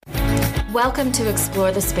Welcome to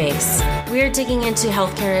Explore the Space. We're digging into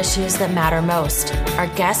healthcare issues that matter most. Our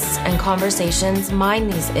guests and conversations mine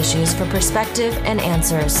these issues for perspective and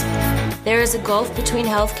answers. There is a gulf between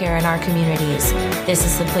healthcare and our communities. This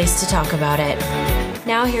is the place to talk about it.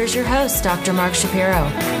 Now here's your host, Dr. Mark Shapiro.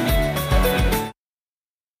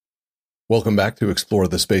 Welcome back to Explore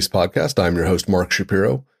the Space podcast. I'm your host, Mark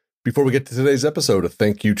Shapiro. Before we get to today's episode, a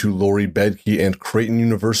thank you to Lori Bedke and Creighton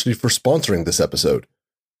University for sponsoring this episode.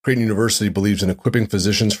 Creighton University believes in equipping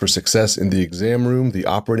physicians for success in the exam room, the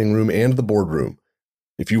operating room, and the boardroom.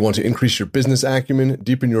 If you want to increase your business acumen,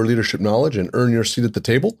 deepen your leadership knowledge, and earn your seat at the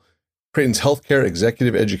table, Creighton's healthcare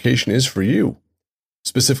executive education is for you.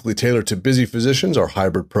 Specifically tailored to busy physicians, our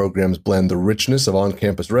hybrid programs blend the richness of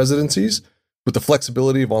on-campus residencies with the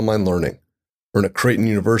flexibility of online learning. Earn a Creighton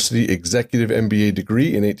University Executive MBA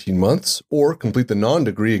degree in 18 months, or complete the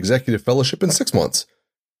non-degree Executive Fellowship in 6 months.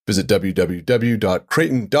 Visit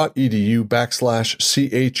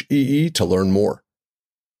www.creighton.edu/CHEE to learn more.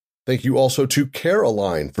 Thank you also to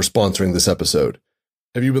Carealign for sponsoring this episode.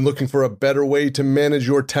 Have you been looking for a better way to manage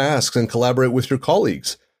your tasks and collaborate with your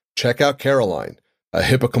colleagues? Check out Carealign, a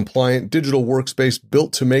HIPAA-compliant digital workspace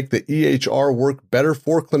built to make the EHR work better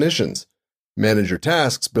for clinicians. Manage your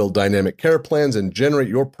tasks, build dynamic care plans, and generate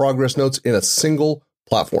your progress notes in a single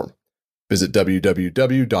platform. Visit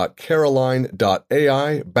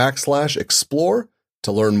www.carealign.ai/explore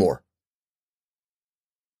to learn more.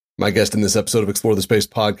 My guest in this episode of Explore the Space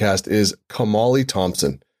podcast is Kamali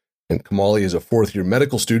Thompson. And Kamali is a fourth-year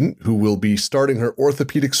medical student who will be starting her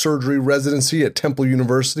orthopedic surgery residency at Temple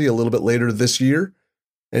University a little bit later this year.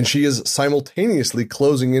 And she is simultaneously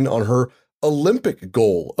closing in on her Olympic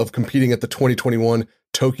goal of competing at the 2021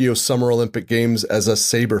 Tokyo Summer Olympic Games as a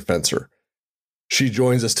saber fencer. She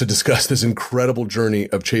joins us to discuss this incredible journey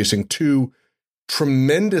of chasing two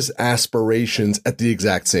tremendous aspirations at the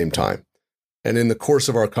exact same time. And in the course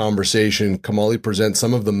of our conversation, Kamali presents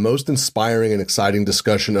some of the most inspiring and exciting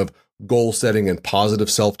discussion of goal setting and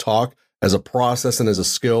positive self-talk as a process and as a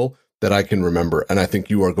skill that I can remember. And I think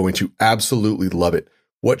you are going to absolutely love it.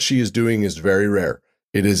 What she is doing is very rare.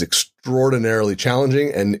 It is extraordinarily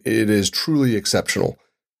challenging, and it is truly exceptional.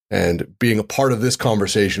 And being a part of this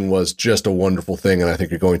conversation was just a wonderful thing, and I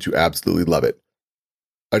think you're going to absolutely love it.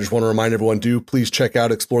 I just want to remind everyone, please check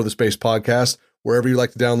out Explore the Space podcast, wherever you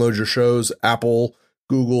like to download your shows, Apple,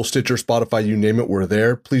 Google, Stitcher, Spotify, you name it, we're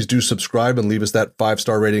there. Please do subscribe and leave us that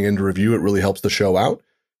 5-star rating and review. It really helps the show out.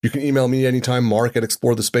 You can email me anytime,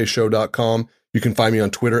 mark@explorethespaceshow.com. You can find me on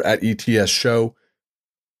Twitter @ETSShow.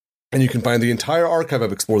 And you can find the entire archive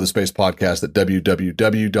of Explore the Space podcast at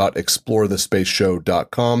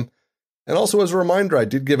www.explorethespaceshow.com. And also, as a reminder, I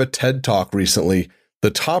did give a TED Talk recently.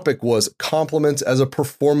 The topic was compliments as a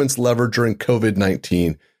performance lever during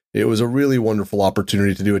COVID-19. It was a really wonderful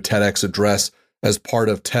opportunity to do a TEDx address as part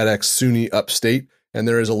of TEDx SUNY Upstate, and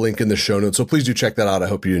there is a link in the show notes, so please do check that out. I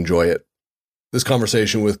hope you enjoy it. This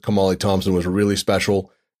conversation with Kamali Thompson was really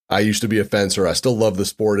special. I used to be a fencer. I still love the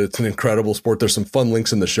sport. It's an incredible sport. There's some fun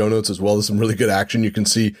links in the show notes as well as some really good action. You can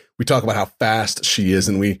see, we talk about how fast she is,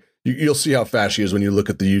 and you'll see how fast she is when you look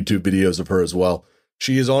at the YouTube videos of her as well.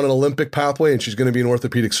 She is on an Olympic pathway, and she's going to be an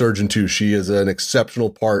orthopedic surgeon too. She is an exceptional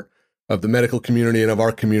part of the medical community and of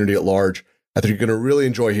our community at large. I think you're going to really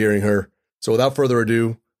enjoy hearing her. So without further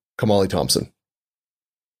ado, Kamali Thompson.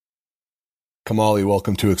 Kamali,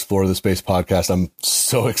 welcome to Explore the Space podcast. I'm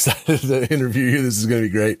so excited to interview you. This is going to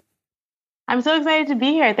be great. I'm so excited to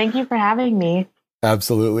be here. Thank you for having me.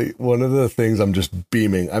 Absolutely. One of the things I'm just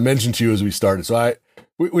beaming. I mentioned to you as we started, so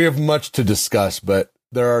we have much to discuss, but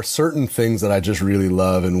there are certain things that I just really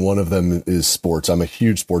love, and one of them is sports. I'm a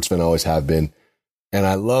huge sports fan, always have been, and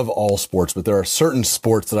I love all sports, but there are certain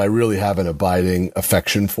sports that I really have an abiding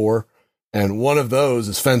affection for. And one of those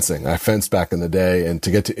is fencing. I fenced back in the day, and to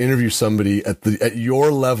get to interview somebody at your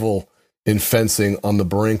level in fencing on the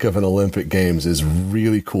brink of an Olympic Games is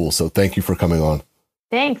really cool. So thank you for coming on.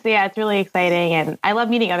 Thanks. Yeah, it's really exciting, and I love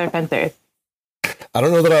meeting other fencers. I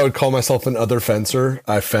don't know that I would call myself an other fencer.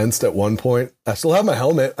 I fenced at one point. I still have my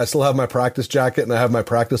helmet. I still have my practice jacket, and I have my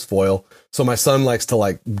practice foil. So my son likes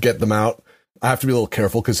to get them out. I have to be a little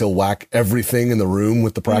careful because he'll whack everything in the room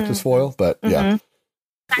with the practice foil. But yeah.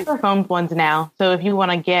 Styrofoam ones now. So if you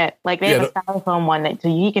want to get they have a styrofoam one that so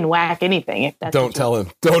you can whack anything. If that's don't tell him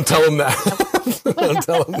that. Don't tell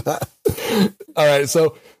him that. All right.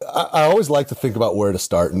 So I always like to think about where to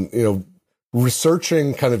start, and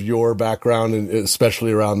researching kind of your background and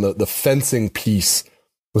especially around the fencing piece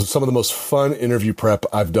was some of the most fun interview prep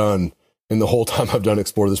I've done in the whole time I've done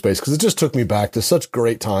Explore the Space, because it just took me back to such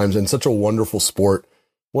great times and such a wonderful sport.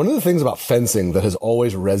 One of the things about fencing that has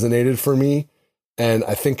always resonated for me, And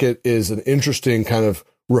I think it is an interesting kind of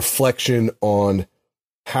reflection on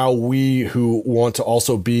how we who want to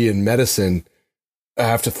also be in medicine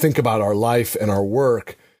have to think about our life and our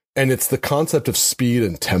work. And it's the concept of speed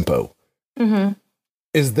and tempo. Mm-hmm.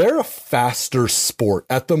 Is there a faster sport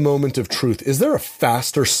at the moment of truth? Is there a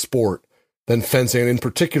faster sport than fencing? And in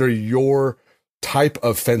particular, your type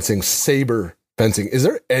of fencing, saber fencing, is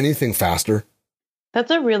there anything faster?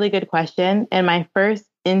 That's a really good question. And my first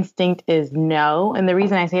instinct is no. And the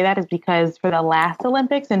reason I say that is because for the last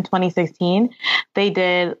Olympics in 2016, they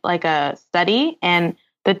did like a study, and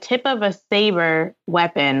the tip of a saber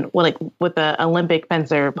weapon, with the Olympic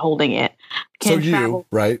fencer holding it, can travel,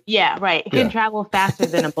 right? Yeah, right. It can travel faster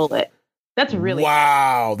than a bullet. That's really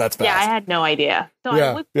wow. That's fast. Yeah, I had no idea. So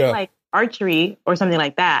I would say like archery or something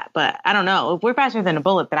like that, but I don't know. If we're faster than a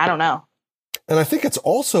bullet, then I don't know. And I think it's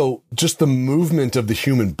also just the movement of the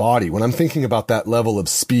human body. When I'm thinking about that level of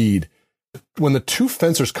speed, when the two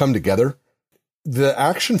fencers come together, the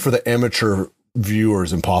action for the amateur viewer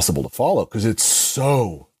is impossible to follow because it's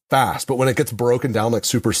so fast. But when it gets broken down like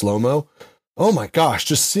super slow-mo, oh my gosh,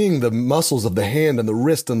 just seeing the muscles of the hand and the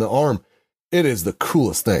wrist and the arm, it is the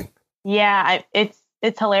coolest thing. Yeah, it's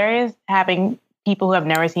hilarious having people who have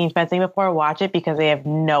never seen fencing before watch it because they have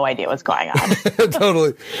no idea what's going on.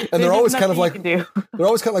 Totally. And they're always kind of like,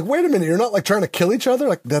 wait a minute, you're not like trying to kill each other?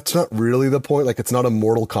 Like, that's not really the point. Like, it's not a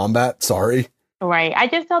Mortal Kombat. Sorry. Right. I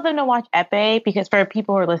just tell them to watch epee because for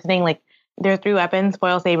people who are listening, like, there are 3 weapons,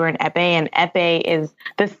 foil, saber, and epee. And epee is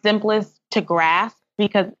the simplest to grasp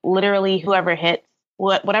because literally whoever hits,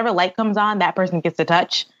 whatever light comes on, that person gets to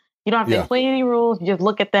touch. You don't have to explain any rules. You just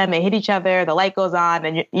look at them, they hit each other, the light goes on,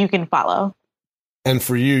 and you can follow. And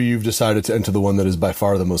for you, you've decided to enter the one that is by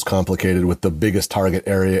far the most complicated with the biggest target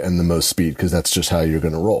area and the most speed, because that's just how you're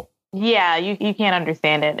going to roll. Yeah, you can't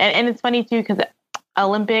understand it. And it's funny, too, because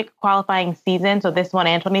Olympic qualifying season, so this one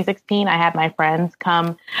and 2016, I had my friends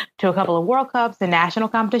come to a couple of World Cups and national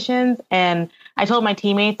competitions. And I told my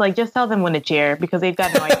teammates, like, just tell them when to cheer because they've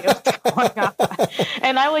got no idea what's going on.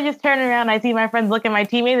 And I would just turn around, I see my friends look at my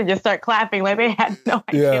teammates and just start clapping like they had no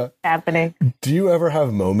idea what's happening. Do you ever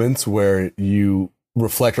have moments where you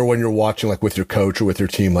reflect, or when you're watching like with your coach or with your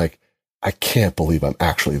team, like, I can't believe I'm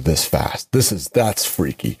actually this fast. That's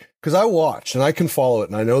freaky. Because I watch and I can follow it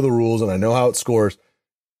and I know the rules and I know how it scores.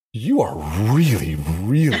 You are really,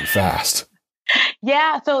 really fast.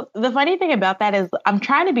 Yeah. So the funny thing about that is I'm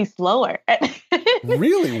trying to be slower.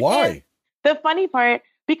 Really? Why? The funny part,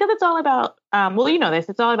 because it's all about, well, you know this,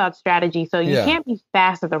 it's all about strategy. So you can't be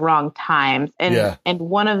fast at the wrong times. And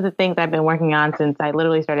one of the things I've been working on since I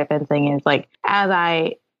literally started fencing is like,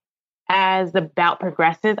 as the bout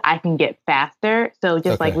progresses, I can get faster. So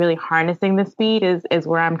just like really harnessing the speed is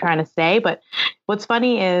where I'm trying to stay. But what's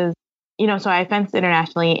funny is, you know, so I fence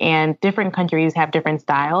internationally and different countries have different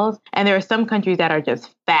styles. And there are some countries that are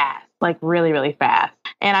just fast, like really, really fast.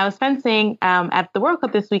 And I was fencing at the World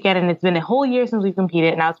Cup this weekend, and it's been a whole year since we've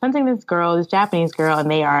competed. And I was fencing this Japanese girl,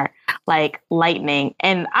 and they are like lightning.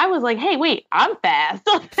 And I was like, hey, wait, I'm fast.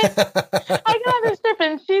 I got this trip,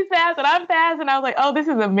 and she's fast, and I'm fast. And I was like, oh, this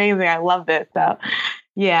is amazing. I love this. So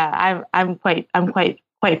yeah, I'm quite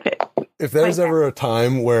fit. If there's ever a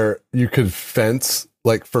time where you could fence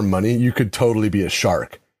like for money, you could totally be a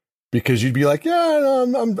shark because you'd be like, yeah,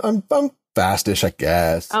 no, I'm fastish, I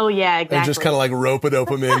guess. Oh yeah, exactly. And just kind of like rope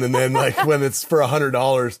them in, and then like when it's for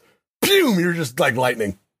 $100, boom, you're just like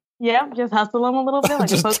lightning. Yeah, just hustle them a little bit, like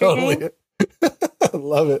just a poker totally game. I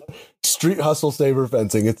love it. Street hustle saber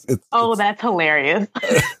fencing. It's that's hilarious.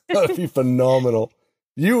 That'd be phenomenal.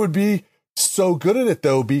 You would be so good at it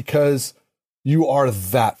though because you are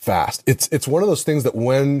that fast. It's one of those things that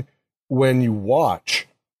when you watch,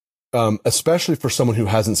 especially for someone who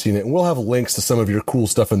hasn't seen it, and we'll have links to some of your cool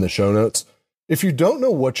stuff in the show notes. If you don't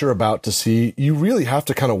know what you're about to see, you really have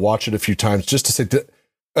to kind of watch it a few times just to say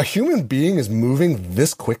a human being is moving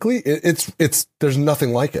this quickly. It's there's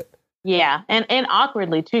nothing like it. Yeah, and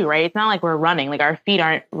awkwardly too, right? It's not like we're running; like our feet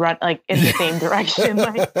aren't like in the same direction.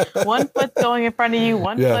 Like one foot's going in front of you,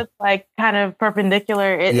 one foot's like kind of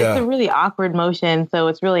perpendicular. It's a really awkward motion, so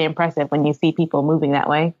it's really impressive when you see people moving that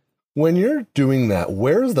way. When you're doing that,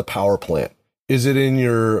 where's the power plant? Is it in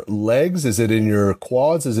your legs? Is it in your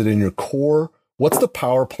quads? Is it in your core? What's the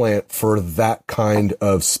power plant for that kind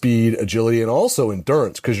of speed, agility, and also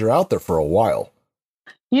endurance? Because you're out there for a while.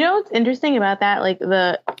 You know what's interesting about that? Like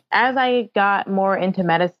as I got more into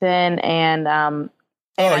medicine and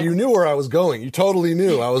you knew where I was going. You totally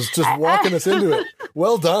knew. I was just walking us into it.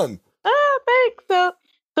 Well done. Oh, thanks.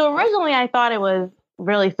 So originally I thought it was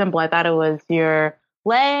really simple. I thought it was your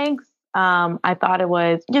legs. I thought it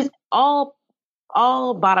was just all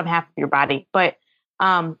bottom half of your body. But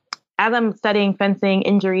as I'm studying fencing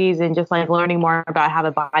injuries and just like learning more about how the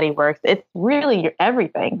body works, it's really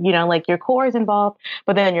everything, like your core is involved,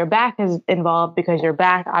 but then your back is involved because your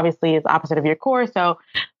back obviously is opposite of your core. So,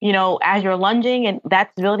 as you're lunging, and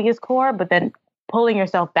that stability is core, but then pulling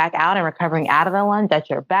yourself back out and recovering out of the lunge, that's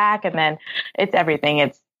your back. And then it's everything.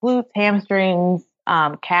 It's glutes, hamstrings,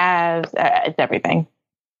 calves, it's everything.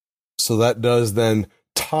 So that does then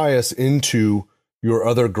tie us into your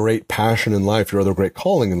other great passion in life, your other great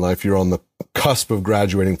calling in life. You're on the cusp of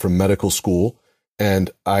graduating from medical school.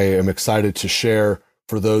 And I am excited to share,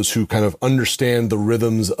 for those who kind of understand the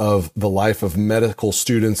rhythms of the life of medical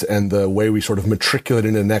students and the way we sort of matriculate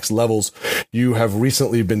into next levels, you have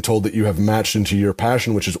recently been told that you have matched into your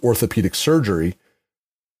passion, which is orthopedic surgery.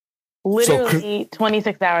 Literally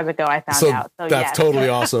 26 hours ago, I found out. So that's totally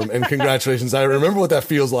awesome. And congratulations. I remember what that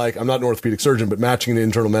feels like. I'm not an orthopedic surgeon, but matching into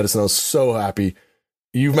internal medicine, I was so happy.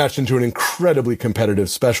 You've matched into an incredibly competitive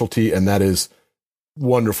specialty, and that is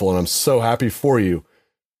wonderful. And I'm so happy for you.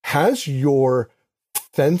 Has your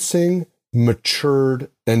fencing matured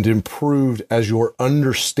and improved as your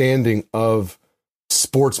understanding of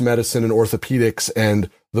sports medicine and orthopedics and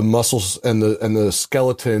the muscles and the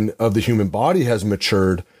skeleton of the human body has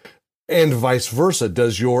matured? And vice versa,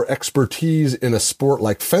 does your expertise in a sport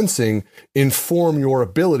like fencing inform your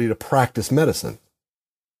ability to practice medicine?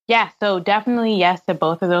 Yeah, so definitely yes to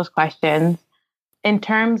both of those questions. In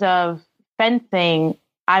terms of fencing,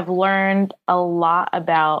 I've learned a lot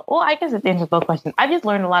about, I guess it's answers both questions. I've just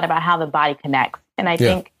learned a lot about how the body connects. And I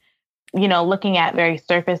think, looking at very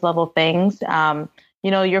surface level things,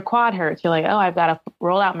 your quad hurts. You're like, oh, I've got to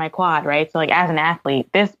roll out my quad, right? So like as an athlete,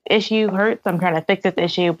 this issue hurts. I'm trying to fix this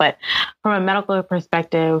issue. But from a medical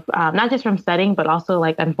perspective, not just from studying, but also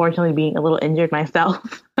like unfortunately being a little injured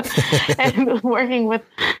myself and working with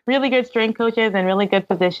really good strength coaches and really good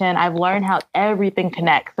physician, I've learned how everything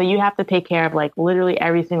connects. So you have to take care of like literally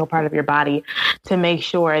every single part of your body to make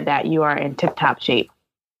sure that you are in tip-top shape.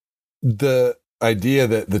 The idea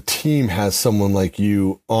that the team has someone like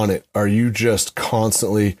you on it, are you just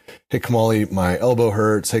constantly, hey Kamali, my elbow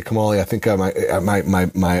hurts, hey Kamali, I think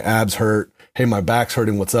my abs hurt, hey my back's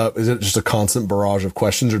hurting, what's up? Is it just a constant barrage of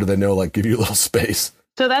questions, or do they know, like, give you a little space?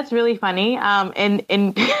 So that's really funny.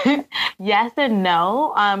 And yes and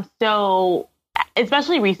no. So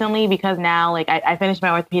especially recently, because now like I finished my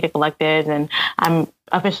orthopedic electives and I'm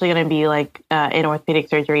officially going to be like in orthopedic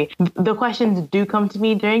surgery. The questions do come to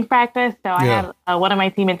me during practice. So I had one of my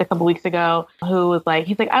teammates a couple weeks ago who was like,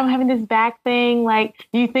 he's like, I'm having this back thing. Like,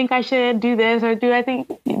 do you think I should do this, or do you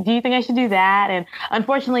think I should do that? And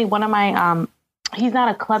unfortunately, one of my he's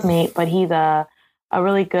not a club mate, but he's a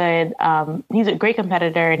really good, he's a great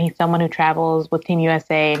competitor, and he's someone who travels with Team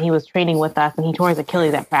USA, and he was training with us, and he tore his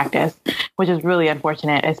Achilles at practice, which is really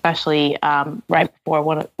unfortunate, especially right before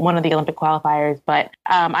one of the Olympic qualifiers. But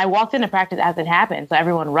I walked into practice as it happened. So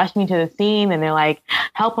everyone rushed me to the scene, and they're like,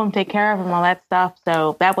 help him, take care of him, all that stuff.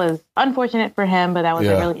 So that was unfortunate for him, but that was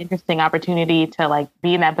a really interesting opportunity to like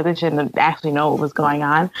be in that position and actually know what was going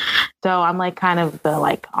on. So I'm like kind of the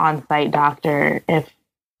like on-site doctor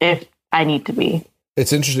if I need to be.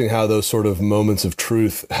 It's interesting how those sort of moments of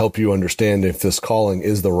truth help you understand if this calling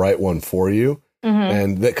is the right one for you. Mm-hmm.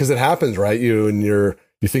 And because it happens, right? You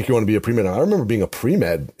think you want to be a pre-med. I remember being a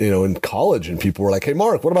pre-med, in college, and people were like, hey,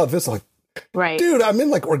 Mark, what about this? I'm like, right, dude, I'm in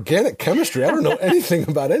like organic chemistry. I don't know anything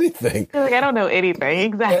about anything. You're like, I don't know anything.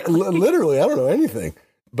 Exactly. Literally, I don't know anything.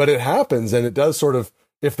 But it happens, and it does sort of,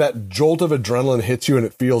 if that jolt of adrenaline hits you and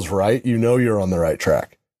it feels right, you're on the right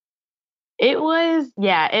track. It was,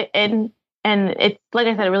 and it's, like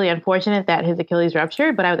I said, really unfortunate that his Achilles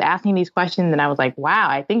ruptured, but I was asking these questions and I was like, wow,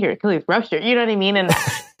 I think your Achilles ruptured. You know what I mean? And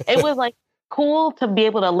it was like cool to be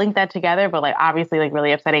able to link that together, but like obviously like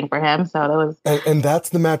really upsetting for him. So that was. And that's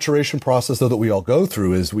the maturation process though that we all go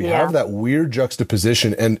through, is we have that weird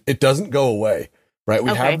juxtaposition and it doesn't go away, right?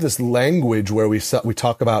 We have this language where we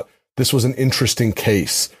talk about, this was an interesting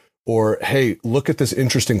case, or, hey, look at this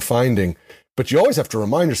interesting finding. But you always have to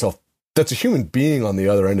remind yourself, that's a human being on the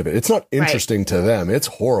other end of it. It's not interesting to them. It's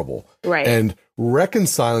horrible. Right. And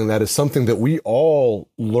reconciling that is something that we all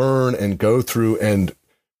learn and go through and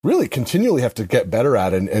really continually have to get better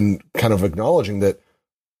at, and kind of acknowledging that,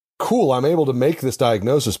 cool, I'm able to make this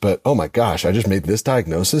diagnosis, but oh my gosh, I just made this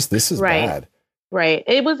diagnosis. This is bad. Right.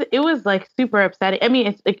 It was like super upsetting. I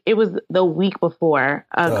mean, it was the week before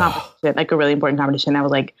a competition, like a really important competition. I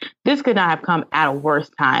was like, this could not have come at a worse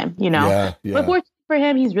time, Yeah. But fortunately for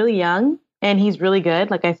him, he's really young and he's really good,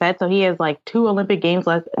 like I said. So he has like 2 Olympic Games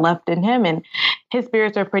left in him, and his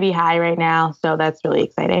spirits are pretty high right now. So that's really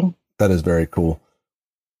exciting. That is very cool.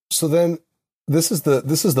 So then this is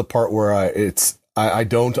the part where I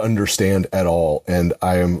don't understand at all. And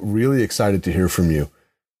I am really excited to hear from you.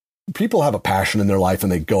 People have a passion in their life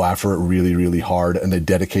and they go after it really, really hard and they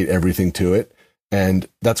dedicate everything to it. And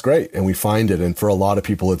that's great. And we find it. And for a lot of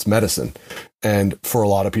people, it's medicine. And for a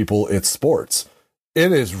lot of people, it's sports.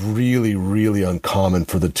 It is really, really uncommon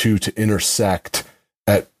for the two to intersect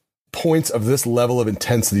at points of this level of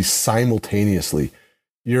intensity simultaneously.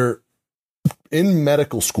 You're in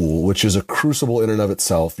medical school, which is a crucible in and of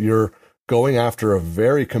itself. You're going after a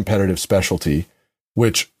very competitive specialty,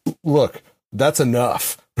 which, look, that's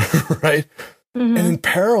enough, right? Mm-hmm. And in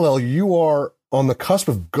parallel, you are on the cusp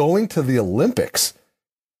of going to the Olympics.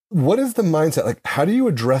 What is the mindset? Like, how do you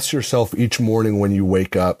address yourself each morning when you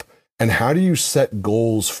wake up? And how do you set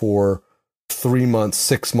goals for 3 months,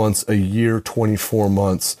 6 months, a year, 24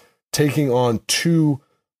 months, taking on two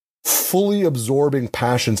fully absorbing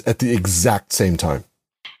passions at the exact same time?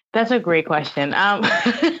 That's a great question. And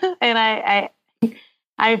I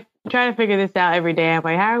try to figure this out every day. I'm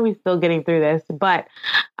like, how are we still getting through this? But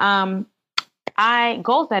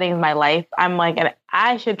goal setting is my life. I'm like, and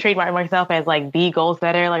I should trademark myself as like the goal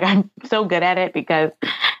setter. Like, I'm so good at it because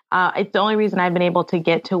it's the only reason I've been able to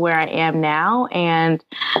get to where I am now. And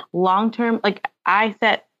long term, like I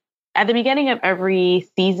set at the beginning of every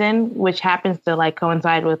season, which happens to like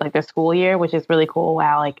coincide with like the school year, which is really cool.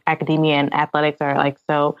 Wow, like academia and athletics are like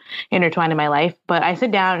so intertwined in my life. But I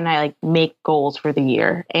sit down and I like make goals for the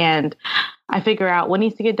year, and I figure out what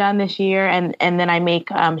needs to get done this year, and then I make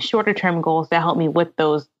shorter term goals that help me with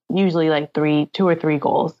those. Usually like 2 or 3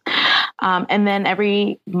 goals. And then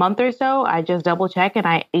every month or so, I just double check and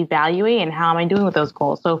I evaluate and how am I doing with those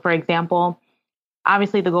goals. So for example,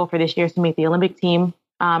 obviously the goal for this year is to make the Olympic team.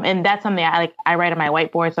 And that's something I write on my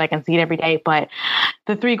whiteboard so I can see it every day. But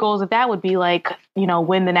the 3 goals of that would be like,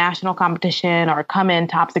 win the national competition or come in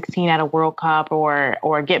top 16 at a World Cup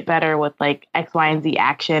or get better with like X, Y, and Z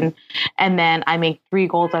action. And then I make 3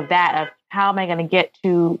 goals of that of how am I going to get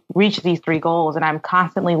to reach these 3 goals? And I'm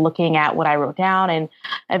constantly looking at what I wrote down and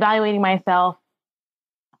evaluating myself.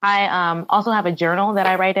 I also have a journal that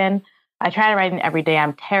I write in. I try to write in every day.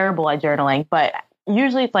 I'm terrible at journaling, but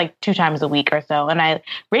usually it's like 2 times a week or so. And I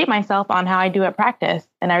rate myself on how I do at practice.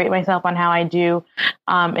 And I rate myself on how I do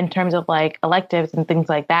in terms of like electives and things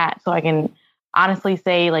like that. So I can honestly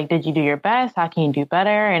say, like, did you do your best? How can you do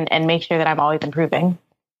better? And make sure that I'm always improving.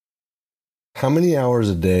 How many hours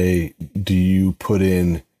a day do you put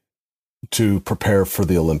in to prepare for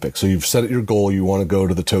the Olympics? So you've set your goal. You want to go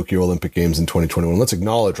to the Tokyo Olympic Games in 2021. Let's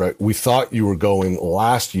acknowledge, right? We thought you were going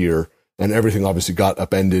last year and everything obviously got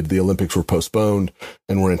upended. The Olympics were postponed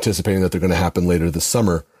and we're anticipating that they're going to happen later this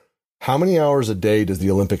summer. How many hours a day does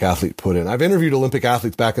the Olympic athlete put in? I've interviewed Olympic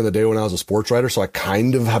athletes back in the day when I was a sports writer, so I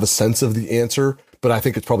kind of have a sense of the answer, but I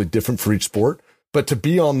think it's probably different for each sport. But to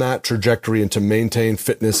be on that trajectory and to maintain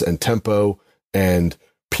fitness and tempo and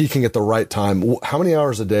peaking at the right time, how many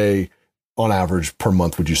hours a day on average per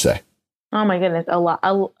month would you say? Oh my goodness, a lot.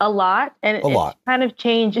 And it's kind of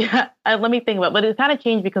changed. Let me think about it, but it's kind of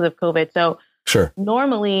changed because of COVID. So sure.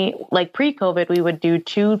 Normally, like pre-COVID, we would do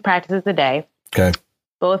 2 practices a day. Okay.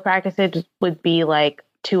 Both practices would be like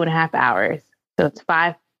 2.5 hours. So it's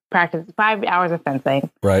 5 hours of fencing.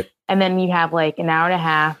 Right. And then you have like an hour and a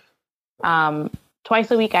half.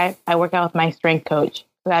 Twice a week, I work out with my strength coach.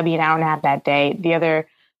 So that'd be an hour and a half that day. The other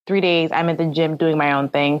 3 days, I'm at the gym doing my own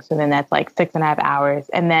thing. So then that's like 6.5 hours.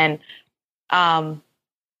 And then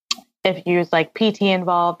if there's like PT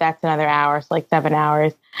involved, that's another hour. So like 7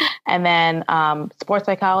 hours. And then sports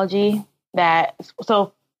psychology.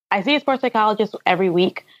 So I see a sports psychologist every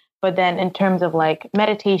week. But then in terms of like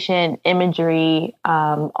meditation, imagery,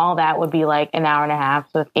 all that would be like an hour and a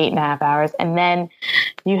half. So it's 8.5 hours. And then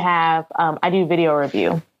you have, I do video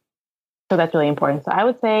review. So that's really important. So I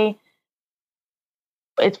would say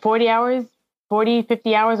it's 40 hours,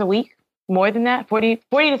 50 hours a week, more than that, 40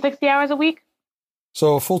 to 60 hours a week.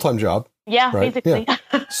 So a full-time job. Yeah, right? Basically.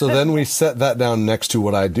 Yeah. So then we set that down next to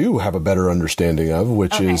what I do have a better understanding of,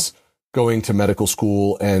 which is going to medical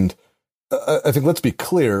school. And I think, let's be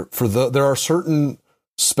clear, there are certain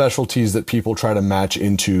specialties that people try to match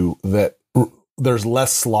into that there's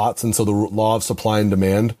less slots. And so the law of supply and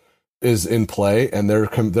demand is in play, and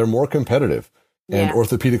they're more competitive. And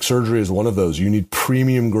orthopedic surgery is one of those. You need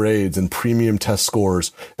premium grades and premium test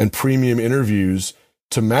scores and premium interviews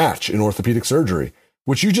to match in orthopedic surgery,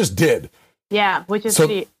 which you just did. Yeah, which is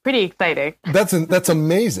pretty exciting. That's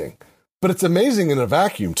amazing. But it's amazing in a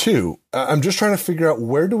vacuum too. I'm just trying to figure out,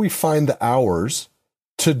 where do we find the hours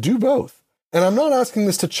to do both? And I'm not asking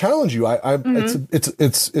this to challenge you.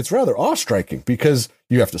 It's rather awe-striking because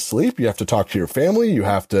you have to sleep, you have to talk to your family, you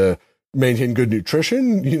have to maintain good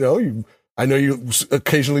nutrition. I know you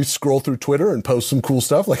occasionally scroll through Twitter and post some cool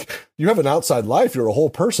stuff. Like, you have an outside life. You're a whole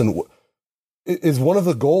person. Is one of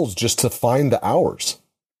the goals just to find the hours?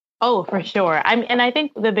 Oh, for sure. And I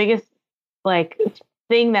think the biggest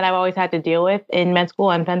thing that I've always had to deal with in med school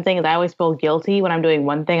and fencing is I always feel guilty when I'm doing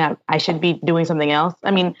one thing. I should be doing something else. I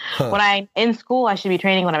mean, when I'm in school, I should be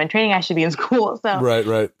training. When I'm in training, I should be in school. So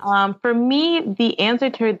right. For me, the answer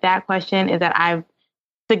to that question is that I've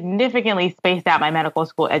significantly spaced out my medical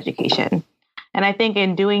school education. And I think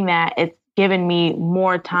in doing that, it's given me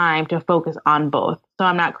more time to focus on both. So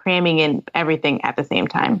I'm not cramming in everything at the same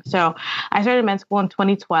time. So I started med school in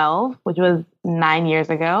 2012, which was 9 years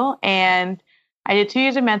ago. And I did 2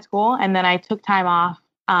 years of med school, and then I took time off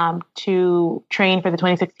to train for the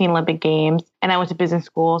 2016 Olympic Games. And I went to business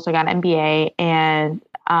school, so I got an MBA. And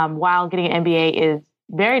while getting an MBA is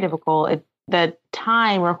very difficult, the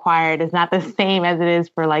time required is not the same as it is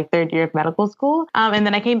for third year of medical school. And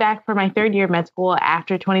then I came back for my third year of med school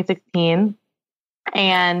after 2016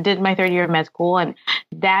 and did my third year of med school. And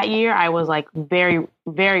that year I was very,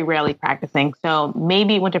 very rarely practicing. So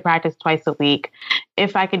maybe went to practice twice a week.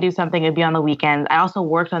 If I could do something, it'd be on the weekends. I also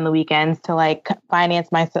worked on the weekends to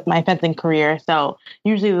finance my fencing career. So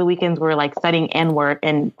usually the weekends were studying and work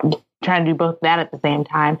and trying to do both that at the same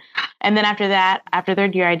time. And then after that, after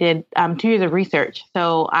third year, I did 2 years of research.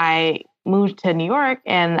 So I moved to New York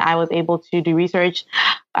and I was able to do research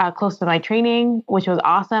close to my training, which was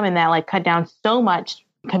awesome. And that cut down so much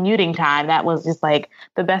commuting time. That was just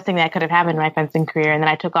the best thing that could have happened in my fencing career. And then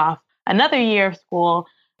I took off another year of school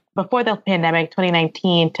before the pandemic,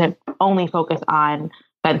 2019, to only focus on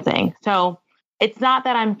fencing. So it's not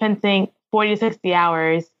that I'm fencing 40 to 60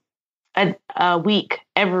 hours a week,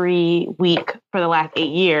 every week for the last 8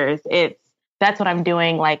 years. That's what I'm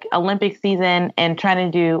doing, Olympic season, and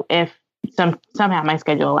trying to do if somehow my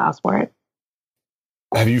schedule allows for it.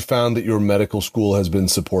 Have you found that your medical school has been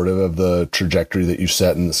supportive of the trajectory that you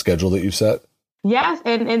set and the schedule that you set? Yes.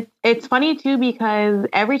 And it's funny too, because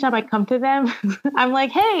every time I come to them, I'm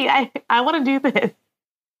like, hey, I want to do this.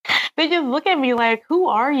 They just look at me like, who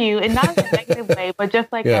are you? And not in a negative way, but just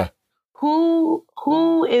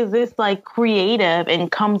who is this creative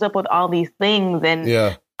and comes up with all these things?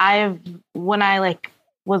 And when I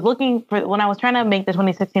was trying to make the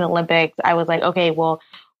 2016 Olympics, I was like, okay, well,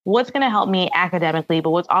 what's going to help me academically, but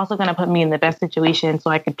what's also going to put me in the best situation so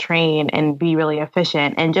I could train and be really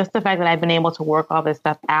efficient. And just the fact that I've been able to work all this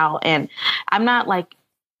stuff out, and I'm not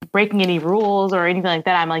breaking any rules or anything like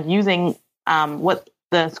that. I'm using what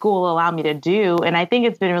the school allowed me to do. And I think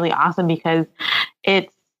it's been really awesome because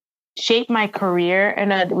it's shaped my career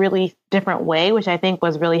in a really different way, which I think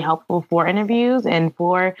was really helpful for interviews and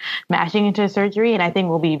for matching into surgery. And I think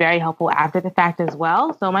will be very helpful after the fact as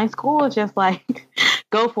well. So my school is just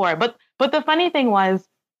go for it. But the funny thing was,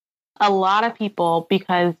 a lot of people,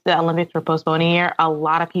 because the Olympics were postponed a year, a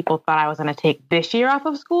lot of people thought I was going to take this year off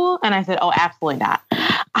of school. And I said, oh, absolutely not.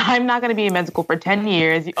 I'm not going to be in med school for 10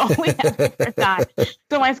 years. You only have for time.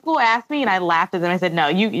 So my school asked me and I laughed at them. I said, no,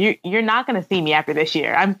 you're not going to see me after this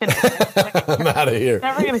year. I'm finished. I'm out of here.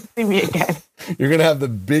 Never going to see me again. You're going to have the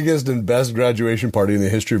biggest and best graduation party in the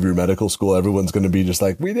history of your medical school. Everyone's going to be just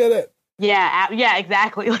we did it. Yeah,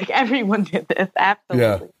 exactly. Everyone did this. Absolutely.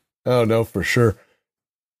 Yeah. Oh, no, for sure.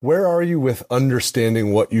 Where are you with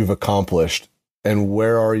understanding what you've accomplished, and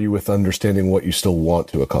where are you with understanding what you still want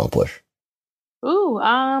to accomplish?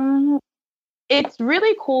 Ooh, it's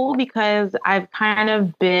really cool because I've kind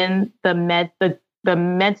of been the med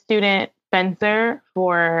student fencer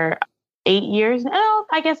for 8 years. Oh,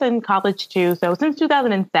 I guess in college too. So since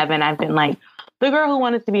 2007, I've been the girl who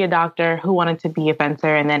wanted to be a doctor, who wanted to be a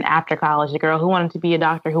fencer. And then after college, the girl who wanted to be a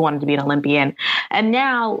doctor, who wanted to be an Olympian. And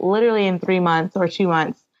now, literally in 3 months or 2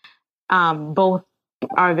 months, both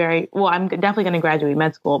are very, well, I'm definitely going to graduate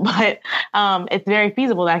med school, but it's very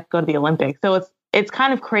feasible that I could go to the Olympics. So it's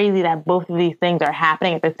kind of crazy that both of these things are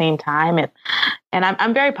happening at the same time. And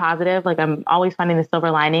I'm very positive. I'm always finding the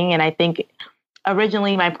silver lining. And I think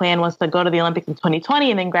originally my plan was to go to the Olympics in 2020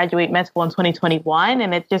 and then graduate med school in 2021.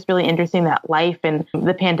 And it's just really interesting that life and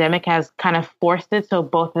the pandemic has kind of forced it. So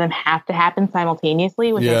both of them have to happen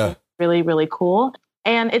simultaneously, which is really, really cool.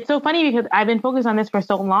 And it's so funny because I've been focused on this for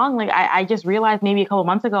so long. I just realized maybe a couple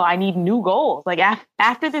months ago, I need new goals.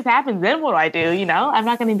 After this happens, then what do I do? I'm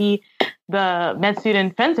not going to be the med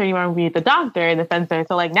student fencer. You want to be the doctor and the fencer.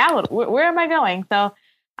 So now where am I going? So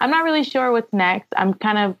I'm not really sure what's next. I'm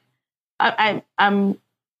kind of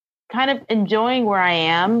enjoying where I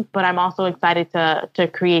am, but I'm also excited to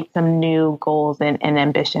create some new goals and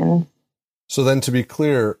ambitions. So then, to be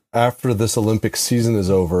clear, after this Olympic season is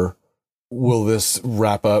over, will this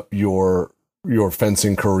wrap up your your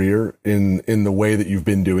fencing career in the way that you've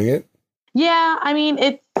been doing it? Yeah, I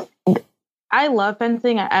mean, I love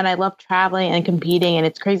fencing and I love traveling and competing. And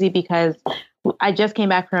it's crazy because I just came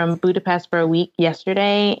back from Budapest for a week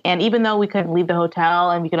yesterday. And even though we couldn't leave the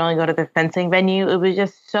hotel and we could only go to the fencing venue, it was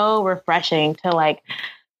just so refreshing to like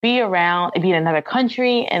be around, be in another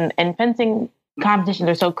country. And fencing competitions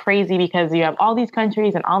are so crazy because you have all these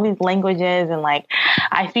countries and all these languages. And like,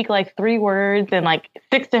 I speak like 3 words and like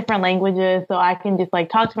 6 different languages. So I can just like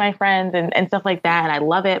talk to my friends and stuff like that. And I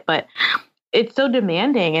love it. But it's so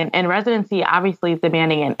demanding, and residency obviously is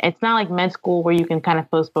demanding. And it's not like med school where you can kind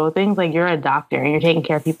of postpone things. Like you're a doctor and you're taking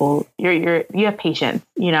care of people. You have patients,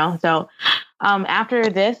 you know? So after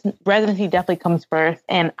this, residency definitely comes first.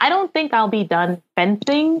 And I don't think I'll be done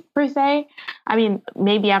fencing per se. I mean,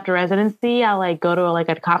 maybe after residency, I'll like go to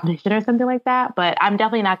a competition or something like that. But I'm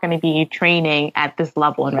definitely not going to be training at this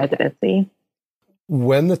level in residency.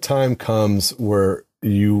 When the time comes where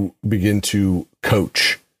you begin to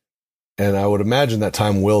coach, and I would imagine that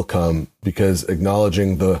time will come, because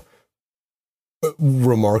acknowledging the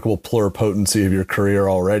remarkable pluripotency of your career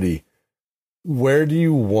already, where do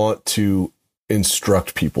you want to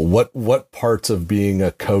instruct people? What parts of being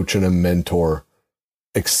a coach and a mentor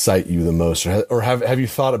excite you the most? Or have you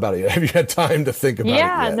thought about it yet? Have you had time to think about it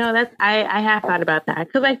yet? No, I have thought about that,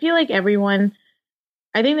 because I feel like everyone,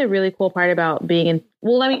 I think the really cool part about being in,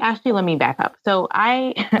 well, let me back up. So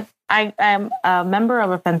I am a member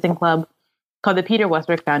of a fencing club called the Peter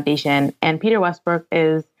Westbrook Foundation. And Peter Westbrook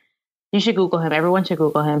you should Google him. Everyone should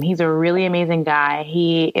Google him. He's a really amazing guy.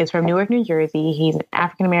 He is from Newark, New Jersey. He's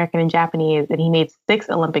African-American and Japanese, and he made 6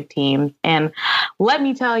 Olympic teams. And let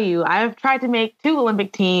me tell you, I've tried to make 2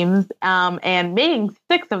 Olympic teams, and making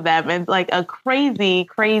 6 of them is like a crazy,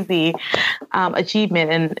 crazy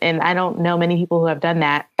achievement. And I don't know many people who have done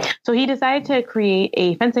that. So he decided to create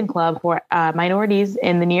a fencing club for minorities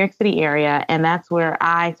in the New York City area. And that's where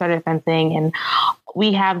I started fencing. And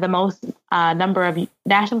we have the most number of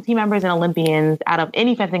national team members and Olympians out of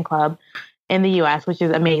any fencing club in the U.S., which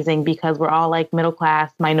is amazing because we're all like middle class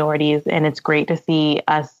minorities, and it's great to see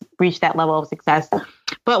us reach that level of success.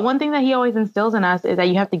 But one thing that he always instills in us is that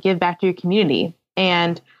you have to give back to your community.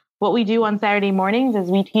 And what we do on Saturday mornings is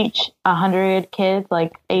we teach 100 kids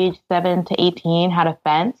like age 7 to 18 how to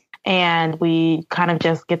fence. And we kind of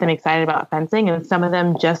just get them excited about fencing. And some of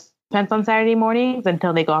them just fence on Saturday mornings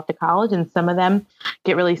until they go off to college. And some of them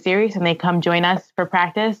get really serious and they come join us for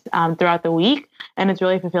practice throughout the week. And it's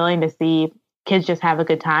really fulfilling to see kids just have a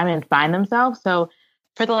good time and find themselves. So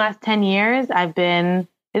for the last 10 years, I've been,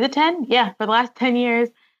 is it 10? Yeah, for the last 10 years,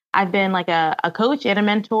 I've been like a coach and a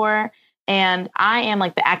mentor. And I am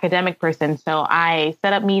like the academic person. So I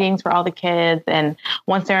set up meetings for all the kids. And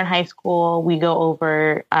once they're in high school, we go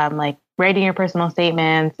over like writing your personal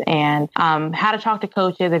statements and how to talk to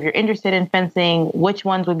coaches. If you're interested in fencing, which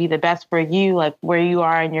ones would be the best for you, like where you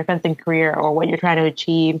are in your fencing career or what you're trying to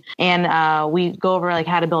achieve. And we go over like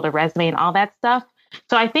how to build a resume and all that stuff.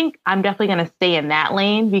 So I think I'm definitely going to stay in that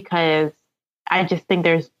lane because I just think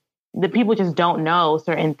the people just don't know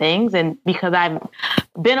certain things. And because I've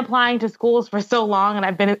been applying to schools for so long and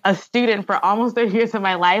I've been a student for almost 30 years of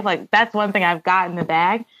my life, like that's one thing I've got in the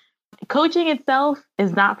bag. Coaching itself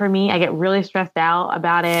is not for me. I get really stressed out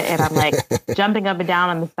about it and I'm like jumping up and down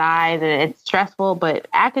on the sides and it's stressful, but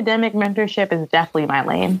academic mentorship is definitely my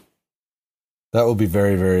lane. That will be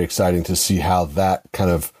very, very exciting to see how that kind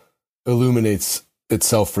of illuminates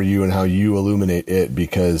itself for you and how you illuminate it,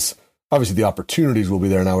 because obviously the opportunities will be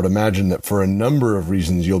there. And I would imagine that for a number of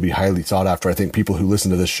reasons, you'll be highly sought after. I think people who listen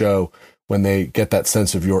to this show, when they get that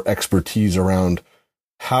sense of your expertise around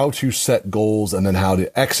how to set goals and then how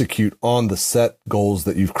to execute on the set goals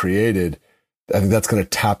that you've created, I think that's going to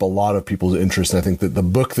tap a lot of people's interest. And I think that the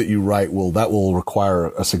book that you write will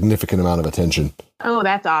require a significant amount of attention. Oh,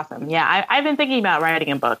 that's awesome. Yeah. I've been thinking about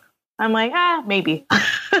writing a book. I'm like, maybe.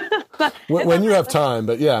 when you have time,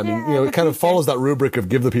 but yeah, I mean, it kind of follows that rubric of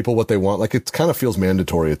give the people what they want. Like it kind of feels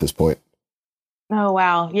mandatory at this point. Oh,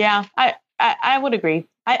 wow. Yeah, I would agree.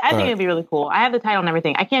 I think it'd be really cool. I have the title and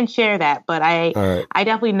everything. I can't share that, but I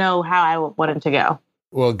definitely know how I want it to go.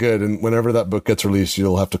 Well, good. And whenever that book gets released,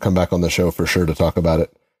 you'll have to come back on the show for sure to talk about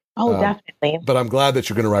it. Oh, definitely. But I'm glad that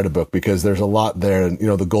you're going to write a book because there's a lot there. And,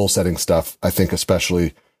 the goal setting stuff, I think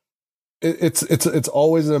especially, it's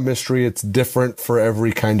always a mystery. It's different for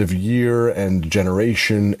every kind of year and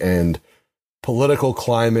generation and political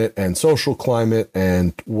climate and social climate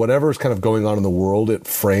and whatever's kind of going on in the world. It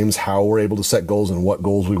frames how we're able to set goals and what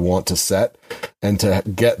goals we want to set. And to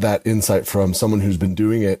get that insight from someone who's been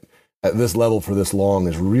doing it at this level for this long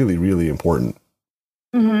is really, really important.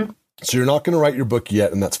 Mm-hmm. So you're not going to write your book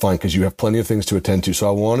yet, and that's fine because you have plenty of things to attend to. So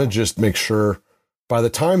I want to just make sure by the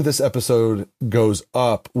time this episode goes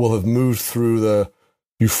up, we'll have moved through the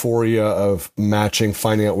euphoria of matching,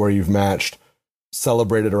 finding out where you've matched,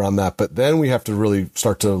 celebrated around that. But then we have to really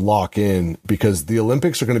start to lock in because the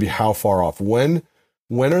Olympics are going to be how far off? When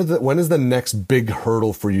is the next big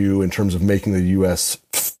hurdle for you in terms of making the U.S.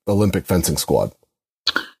 Olympic fencing squad?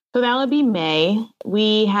 So that would be May.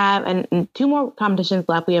 We have two more competitions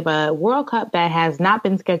left. We have a World Cup that has not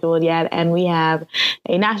been scheduled yet, and we have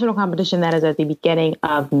a national competition that is at the beginning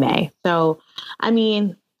of May. So, I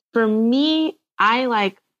mean, for me,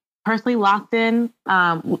 I personally locked in.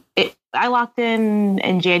 I locked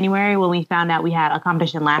in January when we found out we had a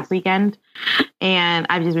competition last weekend, and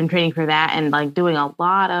I've just been training for that and doing a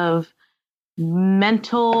lot of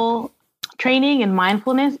mental training and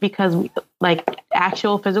mindfulness because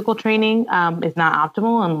actual physical training is not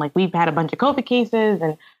optimal. And we've had a bunch of COVID cases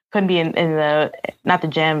and couldn't be in the, not the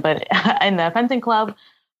gym, but in the fencing club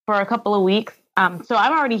for a couple of weeks. So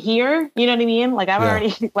I'm already here, you know what I mean? I'm already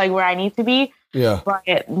where I need to be. Yeah.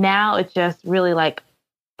 But now it's just really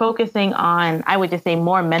focusing on, I would just say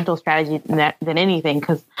more mental strategy than anything.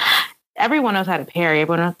 Cause everyone knows how to parry.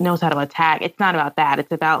 Everyone knows how to attack. It's not about that.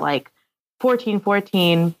 It's about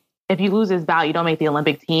 14-14. If you lose this bout, you don't make the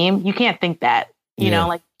Olympic team. You can't think that, you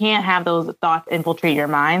know, you can't have those thoughts infiltrate your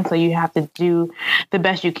mind. So you have to do the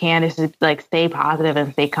best you can is to stay positive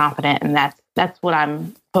and stay confident. And that's what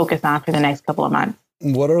I'm focused on for the next couple of months.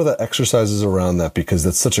 What are the exercises around that? Because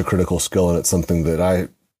that's such a critical skill. And it's something that I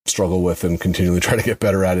struggle with and continually try to get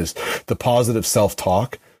better at is the positive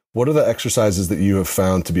self-talk. What are the exercises that you have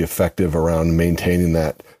found to be effective around maintaining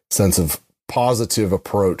that sense of positive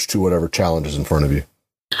approach to whatever challenge is in front of you?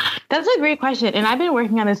 That's a great question. And I've been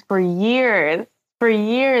working on this for years.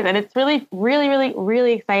 And it's really, really, really,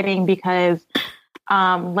 really exciting because,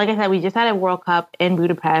 like I said, we just had a World Cup in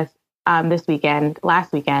Budapest last weekend.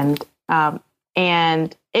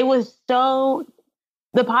 And it was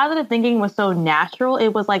the positive thinking was so natural. It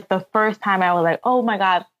was the first time I was oh my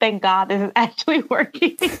God, thank God this is actually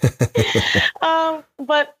working.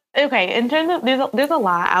 But okay, in terms of, there's a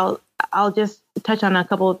lot. I'll just touch on a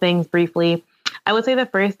couple of things briefly. I would say the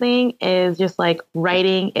first thing is just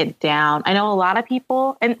writing it down. I know a lot of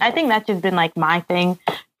people, and I think that's just been my thing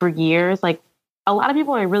for years. A lot of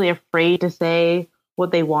people are really afraid to say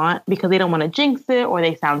what they want because they don't want to jinx it or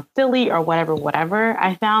they sound silly or whatever.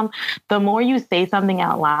 I found the more you say something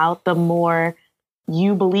out loud, the more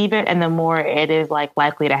you believe it and the more it is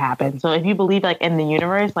likely to happen. So if you believe in the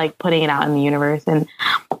universe, putting it out in the universe. And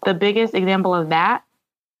the biggest example of that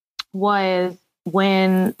was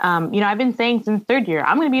when, I've been saying since third year,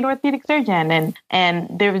 I'm going to be an orthopedic surgeon and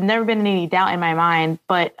there's never been any doubt in my mind,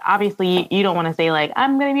 but obviously you don't want to say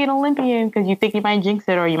I'm going to be an Olympian because you think you might jinx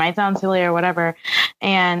it or you might sound silly or whatever.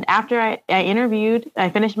 And after I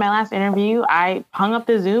finished my last interview, I hung up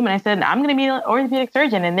the Zoom and I said, I'm going to be an orthopedic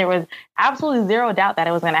surgeon. And there was absolutely zero doubt that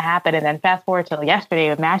it was going to happen. And then fast forward to yesterday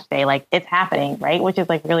with match day, it's happening, right? Which is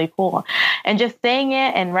really cool. And just saying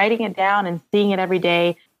it and writing it down and seeing it every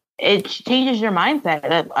day, it changes your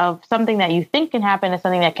mindset of something that you think can happen to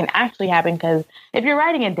something that can actually happen. Because if you're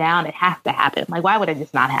writing it down, it has to happen. Why would it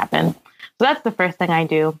just not happen? So that's the first thing I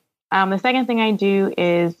do. The second thing I do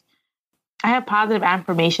is I have positive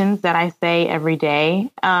affirmations that I say every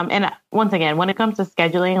day. And once again, when it comes to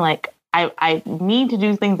scheduling, I need to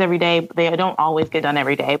do things every day. But they don't always get done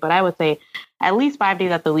every day. But I would say at least 5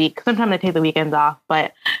 days out the week. Sometimes I take the weekends off.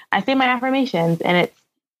 But I say my affirmations, and it's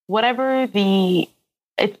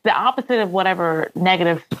it's the opposite of whatever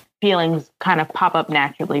negative feelings kind of pop up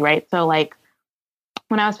naturally, right? So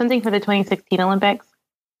when I was fencing for the 2016 Olympics,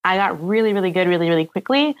 I got really, really good, really, really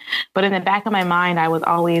quickly. But in the back of my mind, I was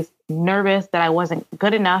always nervous that I wasn't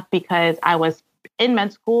good enough because I was in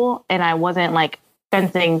med school and I wasn't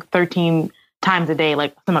fencing 13 times a day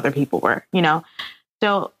like some other people were,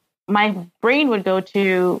 So my brain would go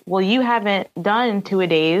to, well, you haven't done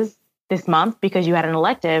 2-a-days this month because you had an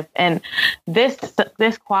elective. And this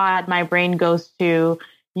quad, my brain goes to,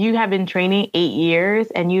 you have been training 8 years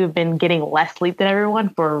and you've been getting less sleep than everyone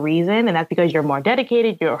for a reason. And that's because you're more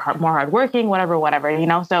dedicated, you're more hardworking,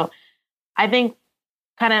 whatever. So I think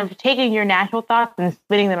kind of taking your natural thoughts and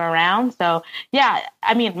spinning them around. So yeah,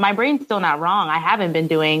 I mean, my brain's still not wrong. I haven't been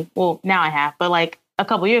doing, well, now I have, but a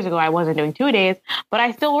couple years ago, I wasn't doing 2-a-days, but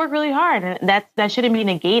I still work really hard. And that shouldn't be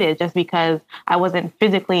negated just because I wasn't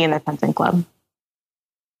physically in the fencing club.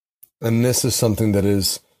 And this is something that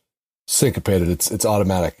is syncopated. It's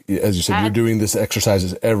automatic. As you said, you're doing this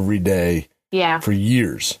exercises every day for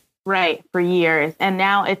years. Right. For years. And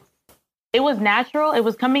now it was natural. It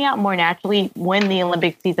was coming out more naturally when the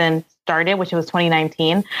Olympic season started, which was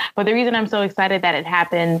 2019. But the reason I'm so excited that it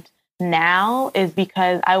happened now is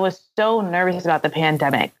because I was so nervous about the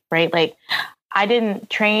pandemic, right? Like I didn't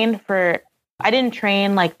train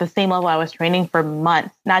like the same level I was training for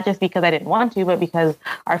months, not just because I didn't want to, but because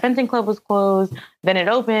our fencing club was closed, then it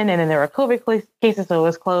opened, and then there were COVID cases, so it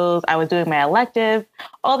was closed. I was doing my elective,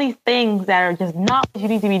 all these things that are just not what you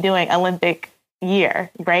need to be doing Olympic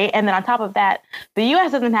year, right? And then on top of that, the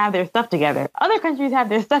U.S. doesn't have their stuff together. Other countries have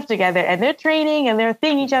their stuff together, and they're training and they're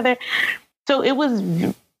seeing each other. So it was,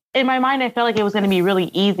 in my mind, I felt like it was going to be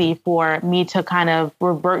really easy for me to kind of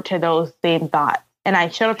revert to those same thoughts. And I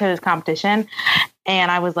showed up to this competition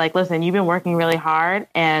and I was like, listen, you've been working really hard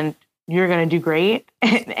and you're going to do great.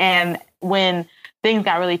 And when things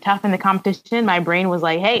got really tough in the competition, my brain was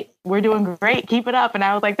like, hey, we're doing great. Keep it up. And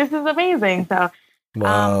I was like, this is amazing. So,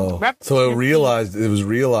 wow. So it was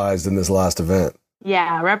realized in this last event.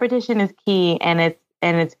 Yeah. Repetition is key. And it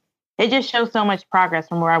just shows so much progress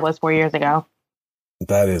from where I was 4 years ago.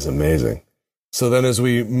 That is amazing. So then as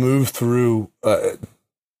we move through,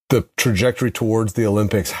 the trajectory towards the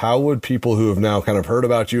Olympics, how would people who have now kind of heard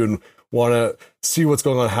about you and want to see what's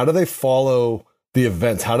going on, how do they follow the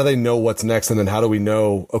events? How do they know what's next? And then how do we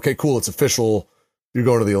know, okay, cool, it's official, you're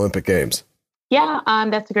going to the Olympic Games? Yeah,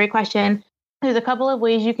 that's a great question. There's a couple of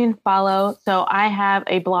ways you can follow. So I have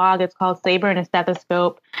a blog, it's called Saber and a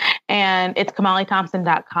Stethoscope, and it's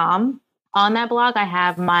KamaliThompson.com. On that blog, I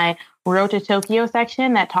have my Road to Tokyo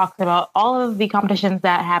section that talks about all of the competitions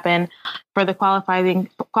that happen for the qualifying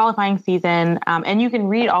season. And you can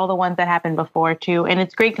read all the ones that happened before too. And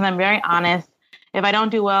it's great because I'm very honest. If I don't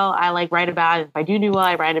do well, I write about it. If I do well,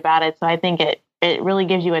 I write about it. So I think it really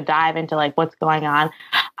gives you a dive into what's going on.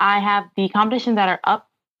 I have the competitions that are up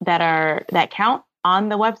that count on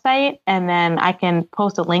the website, and then I can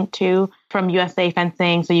post a link from USA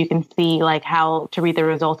Fencing so you can see how to read the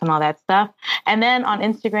results and all that stuff. And then on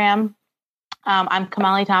Instagram, I'm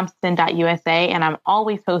KamaliThompson.USA, and I'm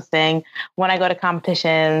always posting when I go to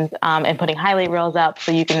competitions and putting highlight reels up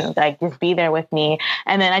so you can just be there with me.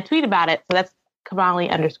 And then I tweet about it. So that's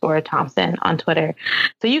Kamali_Thompson on Twitter.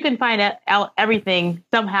 So you can find out everything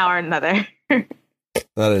somehow or another.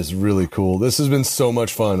 That is really cool. This has been so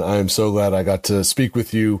much fun. I am so glad I got to speak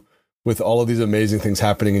with you with all of these amazing things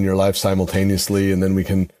happening in your life simultaneously. And then we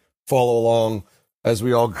can follow along as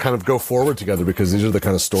we all kind of go forward together, because these are the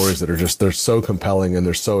kind of stories that are they're so compelling and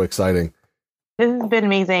they're so exciting. This has been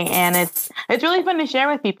amazing. And it's really fun to share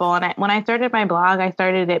with people. And when I started my blog, I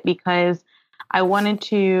started it because I wanted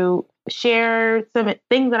to share some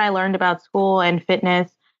things that I learned about school and fitness.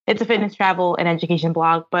 It's a fitness, travel, and education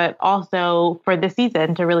blog, but also for the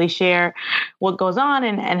season to really share what goes on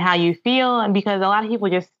and how you feel. And because a lot of people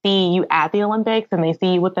just see you at the Olympics and they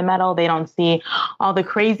see you with the medal, they don't see all the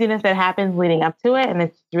craziness that happens leading up to it. And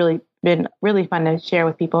it's really been really fun to share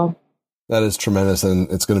with people. That is tremendous.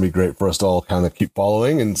 And it's going to be great for us to all kind of keep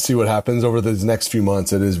following and see what happens over these next few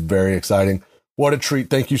months. It is very exciting. What a treat.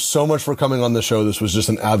 Thank you so much for coming on the show. This was just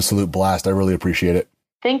an absolute blast. I really appreciate it.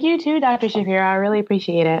 Thank you too, Dr. Shapiro. I really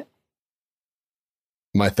appreciate it.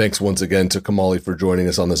 My thanks once again to Kamali for joining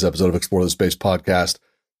us on this episode of Explore the Space podcast.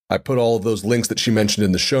 I put all of those links that she mentioned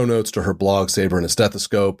in the show notes to her blog, Saber and a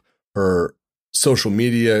Stethoscope, her social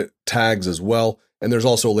media tags as well. And there's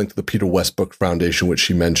also a link to the Peter Westbrook Foundation, which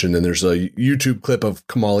she mentioned. And there's a YouTube clip of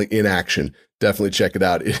Kamali in action. Definitely check it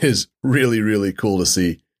out. It is really, really cool to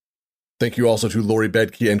see. Thank you also to Lori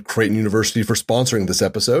Bedke and Creighton University for sponsoring this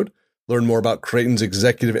episode. Learn more about Creighton's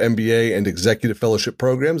Executive MBA and Executive Fellowship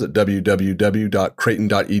programs at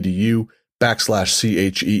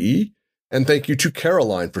www.creighton.edu/CHEE. And thank you to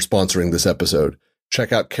Care-Align for sponsoring this episode.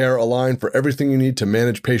 Check out Care-Align for everything you need to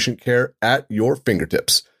manage patient care at your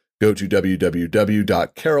fingertips. Go to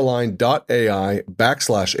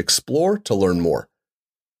www.carealign.ai/explore to learn more.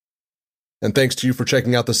 And thanks to you for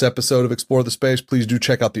checking out this episode of Explore the Space. Please do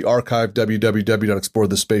check out the archive,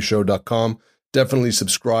 www.explorethespaceshow.com. Definitely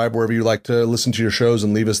subscribe wherever you like to listen to your shows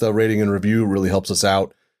and leave us that rating and review. It really helps us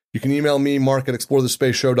out. You can email me, Mark, at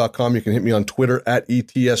explorethespaceshow.com. You can hit me on Twitter at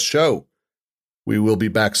ETSShow. We will be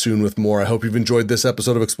back soon with more. I hope you've enjoyed this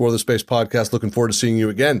episode of Explore the Space podcast. Looking forward to seeing you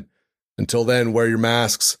again. Until then, wear your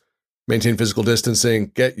masks, maintain physical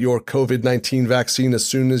distancing, get your COVID-19 vaccine as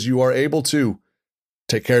soon as you are able to.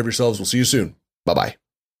 Take care of yourselves. We'll see you soon. Bye-bye.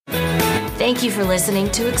 Thank you for listening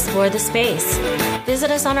to Explore the Space.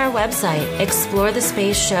 Visit us on our website,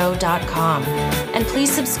 explorethespaceshow.com, and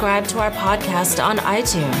please subscribe to our podcast on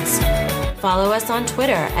iTunes. Follow us on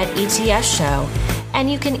Twitter at ETSShow, and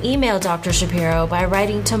you can email Dr. Shapiro by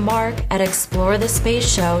writing to Mark at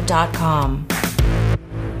explorethespaceshow.com.